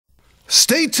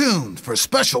Stay tuned for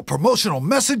special promotional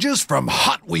messages from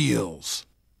Hot Wheels.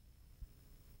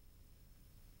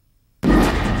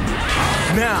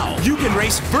 Now, you can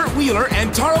race Burt Wheeler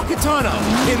and Taro Kitano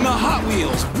in the Hot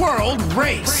Wheels World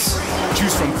Race.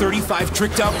 Choose from 35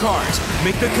 tricked-out cars,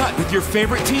 make the cut with your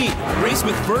favorite team, race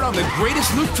with Burt on the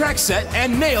greatest loop track set,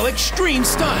 and nail extreme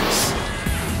stunts.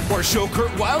 Or show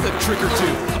Kurt Wilde a trick or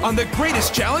two on the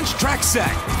greatest challenge track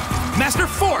set. Master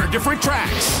 4 different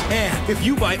tracks. And if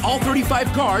you buy all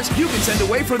 35 cars, you can send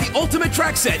away for the ultimate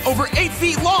track set over 8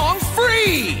 feet long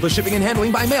free! Plus shipping and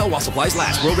handling by mail while supplies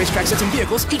last. World Race track sets and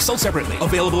vehicles, each sold separately.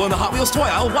 Available in the Hot Wheels toy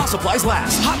aisle while supplies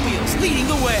last. Hot Wheels leading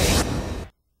the way.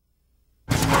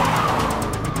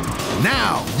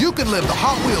 Now, you can live the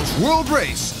Hot Wheels World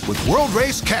Race with World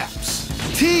Race caps,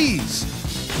 tees,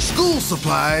 school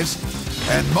supplies,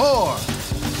 and more.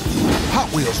 Hot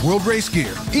Wheels World Race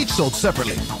gear, each sold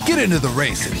separately. Get into the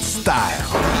race in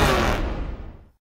style.